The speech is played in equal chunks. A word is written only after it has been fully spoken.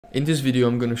In this video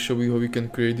I'm gonna show you how you can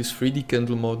create this 3D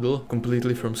candle model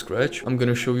completely from scratch. I'm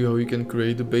gonna show you how you can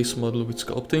create the base model with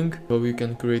sculpting, how you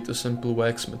can create a simple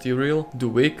wax material, the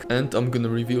wick, and I'm gonna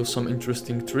reveal some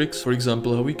interesting tricks, for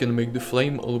example how we can make the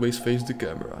flame always face the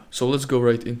camera. So let's go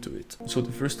right into it. So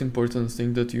the first important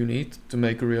thing that you need to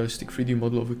make a realistic 3D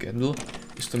model of a candle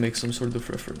is to make some sort of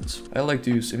reference. I like to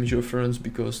use image reference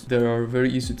because they are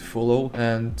very easy to follow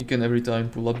and you can every time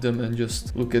pull up them and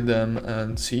just look at them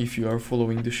and see if you are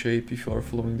following the shape, if you are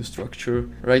following the structure.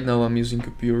 Right now I'm using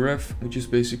a PureRef, which is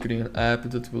basically an app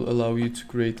that will allow you to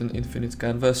create an infinite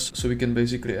canvas, so we can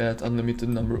basically add unlimited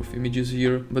number of images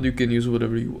here, but you can use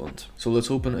whatever you want. So let's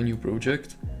open a new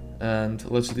project and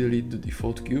let's delete the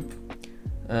default cube.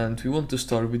 And we want to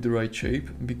start with the right shape,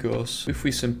 because if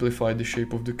we simplify the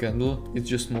shape of the candle, it's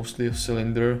just mostly a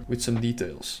cylinder with some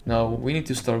details. Now we need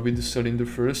to start with the cylinder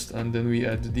first and then we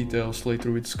add the details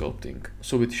later with sculpting.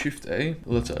 So with Shift A,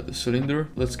 let's add the cylinder,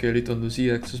 let's scale it on the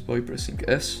Z axis by pressing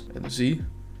S and Z.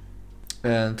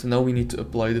 And now we need to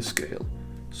apply the scale.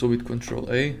 So with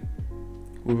Ctrl A,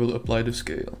 we will apply the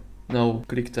scale. Now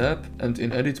click Tab and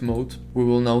in edit mode, we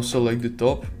will now select the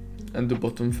top and the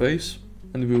bottom face.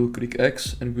 And we will click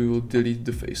X and we will delete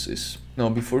the faces. Now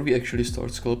before we actually start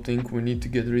sculpting, we need to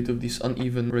get rid of these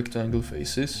uneven rectangle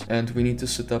faces and we need to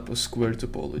set up a square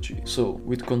topology. So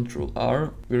with Ctrl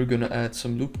R, we're gonna add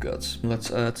some loop cuts. Let's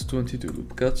add 22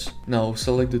 loop cuts. Now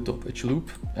select the top edge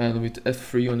loop and with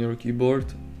F3 on your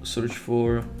keyboard, search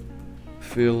for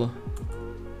fill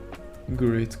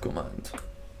grid command.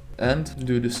 And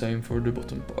do the same for the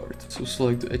bottom part. So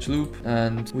select the edge loop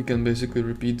and we can basically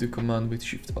repeat the command with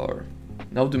Shift R.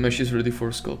 Now the mesh is ready for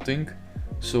sculpting,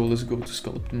 so let's go to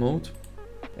sculpt mode.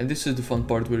 And this is the fun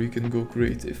part where you can go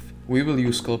creative. We will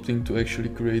use sculpting to actually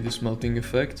create this melting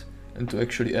effect and to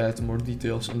actually add more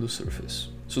details on the surface.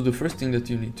 So the first thing that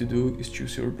you need to do is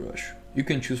choose your brush. You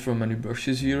can choose from many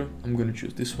brushes here, I'm gonna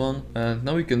choose this one, and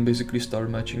now you can basically start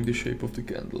matching the shape of the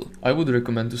candle. I would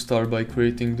recommend to start by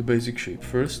creating the basic shape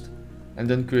first, and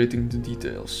then creating the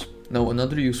details. Now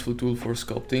another useful tool for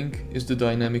sculpting is the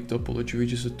dynamic topology,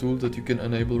 which is a tool that you can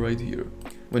enable right here.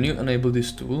 When you enable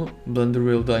this tool, Blender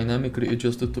will dynamically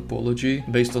adjust the topology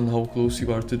based on how close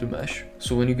you are to the mesh.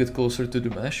 So when you get closer to the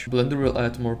mesh, Blender will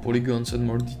add more polygons and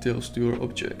more details to your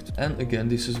object. And again,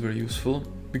 this is very useful,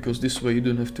 because this way you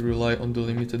don't have to rely on the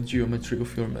limited geometry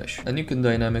of your mesh. And you can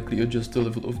dynamically adjust the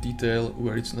level of detail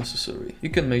where it's necessary. You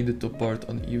can make the top part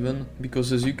uneven,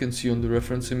 because as you can see on the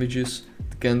reference images,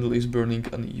 the candle is burning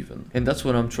uneven. And that's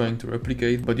what I'm trying to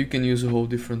replicate, but you can use a whole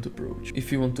different approach.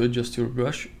 If you want to adjust your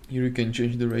brush, here you can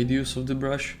change the radius of the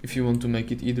brush, if you want to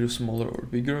make it either smaller or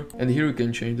bigger, and here you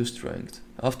can change the strength.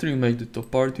 After you make the top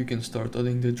part, you can start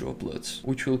adding the droplets,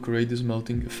 which will create this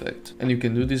melting effect. And you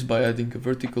can do this by adding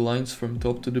vertical lines from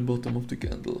top to the bottom of the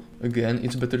candle. Again,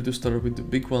 it's better to start with the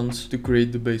big ones to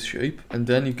create the base shape, and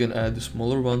then you can add the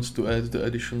smaller ones to add the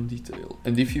additional detail.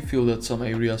 And if you feel that some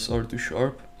areas are too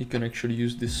sharp, you can actually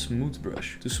use this smooth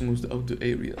brush to smooth out the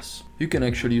areas. You can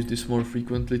actually use this more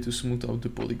frequently to smooth out the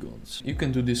polygons. You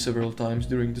can do this several times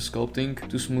during the sculpting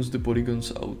to smooth the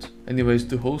polygons out. Anyways,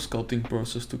 the whole sculpting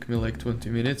process took me like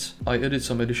 20 minutes. I added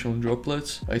some additional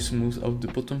droplets, I smoothed out the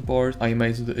bottom part, I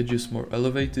made the edges more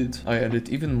elevated, I added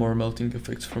even more melting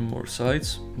effects from more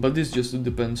sides. But this just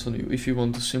depends on you. If you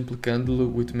want a simple candle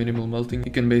with minimal melting,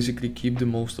 you can basically keep the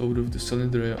most out of the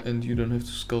cylinder and you don't have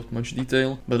to sculpt much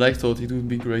detail. But I thought it would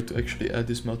be great to actually add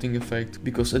this melting effect,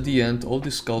 because at the end all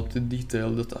the sculpted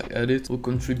detail that I added will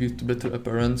contribute to better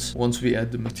appearance once we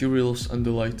add the materials and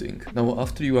the lighting. Now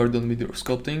after you are done with your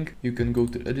sculpting, you can go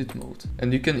to edit mode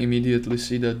and you can immediately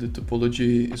see that the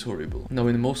topology is horrible. Now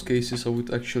in most cases I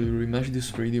would actually remesh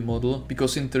this 3D model,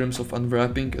 because in terms of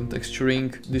unwrapping and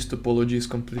texturing, this topology is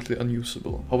completely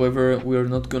unusable. However, we are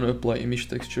not gonna apply image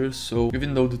textures, so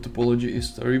even though the topology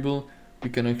is terrible, we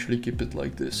can actually keep it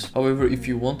like this. However, if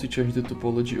you want to change the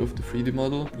topology of the 3D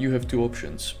model, you have two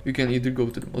options. You can either go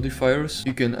to the modifiers,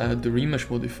 you can add the remesh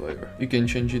modifier, you can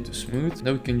change it to smooth,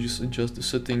 now you can just adjust the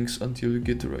settings until you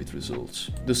get the right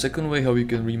results. The second way how you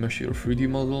can remesh your 3D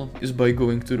model is by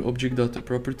going to the object data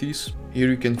properties. Here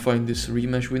you can find this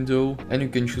remesh window and you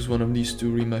can choose one of these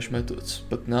two remesh methods.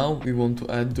 But now we want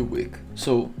to add the wick.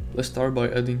 So let's start by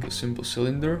adding a simple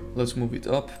cylinder, let's move it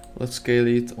up, let's scale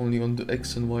it only on the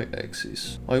X and Y axis.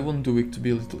 I want the wick to be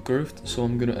a little curved, so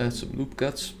I'm gonna add some loop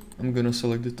cuts. I'm gonna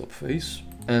select the top face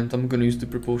and I'm gonna use the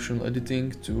proportional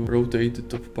editing to rotate the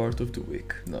top part of the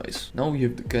wick. Nice. Now we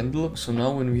have the candle, so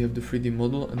now when we have the 3D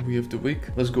model and we have the wick,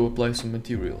 let's go apply some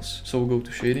materials. So we'll go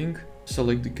to shading,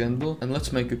 select the candle and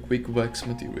let's make a quick wax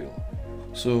material.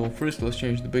 So first let's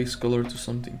change the base color to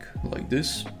something like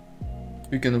this.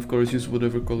 You can of course use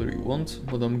whatever color you want,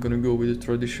 but I'm gonna go with a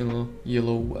traditional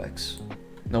yellow wax.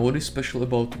 Now what is special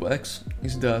about wax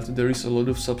is that there is a lot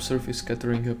of subsurface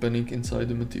scattering happening inside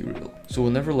the material. So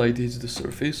whenever light hits the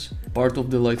surface, part of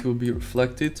the light will be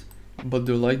reflected, but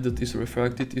the light that is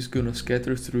refracted is gonna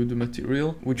scatter through the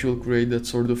material, which will create that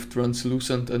sort of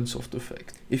translucent and soft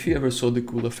effect. If you ever saw the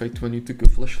cool effect when you took a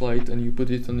flashlight and you put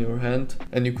it on your hand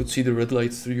and you could see the red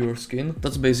light through your skin,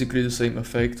 that's basically the same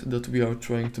effect that we are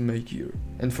trying to make here.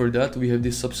 And for that we have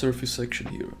this subsurface section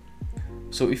here.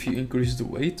 So if you increase the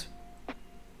weight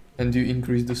and you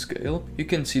increase the scale, you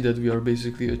can see that we are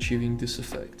basically achieving this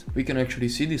effect. We can actually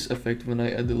see this effect when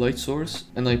I add the light source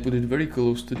and I put it very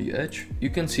close to the edge. You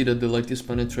can see that the light is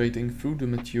penetrating through the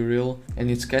material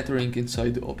and it's scattering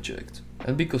inside the object.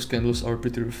 And because candles are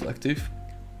pretty reflective,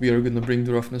 we are gonna bring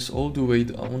the roughness all the way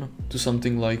down to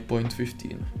something like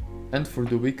 0.15. And for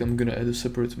the wick I'm gonna add a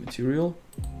separate material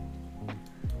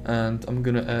and I'm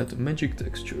gonna add magic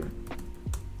texture.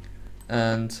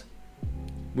 And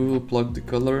we will plug the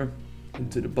color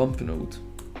into the bump node,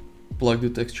 plug the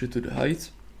texture to the height,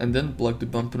 and then plug the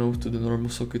bump node to the normal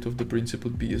socket of the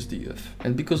principled BSDF.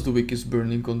 And because the wick is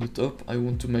burning on the top, I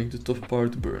want to make the top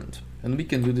part burned. And we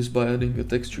can do this by adding a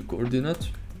texture coordinate,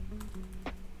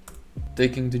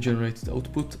 taking the generated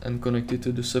output and connect it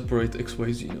to the separate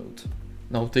XYZ node.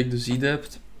 Now take the Z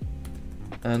depth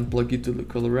and plug it to the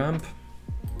color ramp.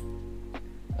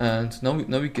 And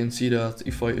now we can see that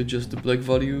if I adjust the black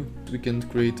value, we can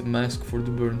create a mask for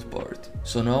the burned part.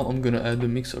 So now I'm gonna add the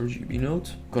mix RGB node,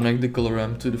 connect the color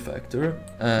ramp to the factor,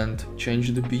 and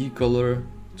change the B color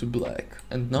to black.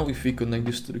 And now if we connect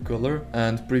this to the color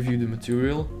and preview the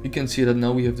material, you can see that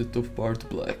now we have the top part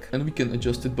black, and we can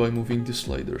adjust it by moving the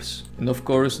sliders. And of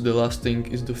course the last thing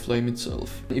is the flame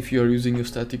itself. If you are using a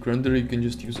static render, you can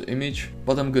just use an image,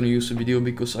 but I'm gonna use a video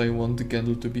because I want the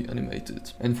candle to be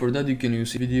animated. And for that you can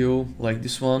use a video like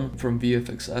this one from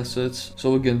VFX assets.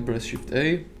 So again, press Shift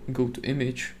A, go to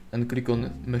image and click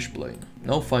on mesh plane.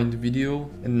 Now find the video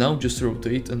and now just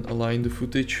rotate and align the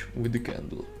footage with the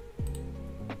candle.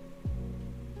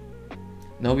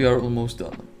 Now we are almost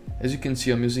done. As you can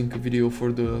see, I'm using a video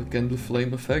for the candle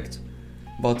flame effect,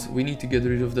 but we need to get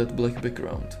rid of that black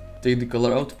background. Take the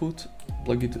color output,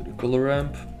 plug it to the color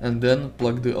ramp, and then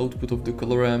plug the output of the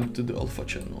color ramp to the alpha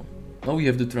channel. Now we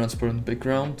have the transparent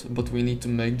background, but we need to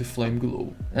make the flame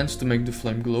glow. And to make the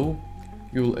flame glow,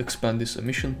 you will expand this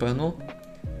emission panel,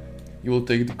 you will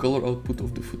take the color output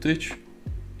of the footage,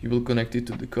 you will connect it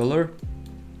to the color,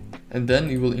 and then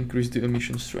you will increase the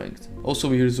emission strength. Also,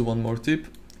 here's one more tip.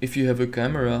 If you have a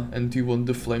camera and you want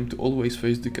the flame to always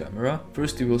face the camera,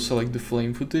 first you will select the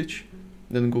flame footage,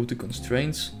 then go to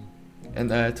constraints and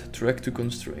add track to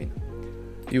constraint.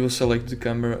 You will select the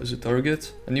camera as a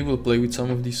target and you will play with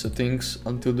some of these settings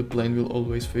until the plane will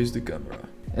always face the camera.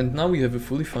 And now we have a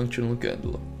fully functional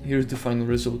candle. Here's the final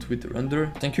result with the render.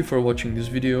 Thank you for watching this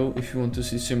video. If you want to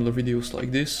see similar videos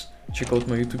like this, check out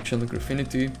my YouTube channel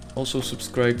Graffinity. Also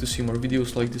subscribe to see more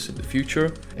videos like this in the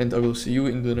future, and I will see you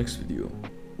in the next video.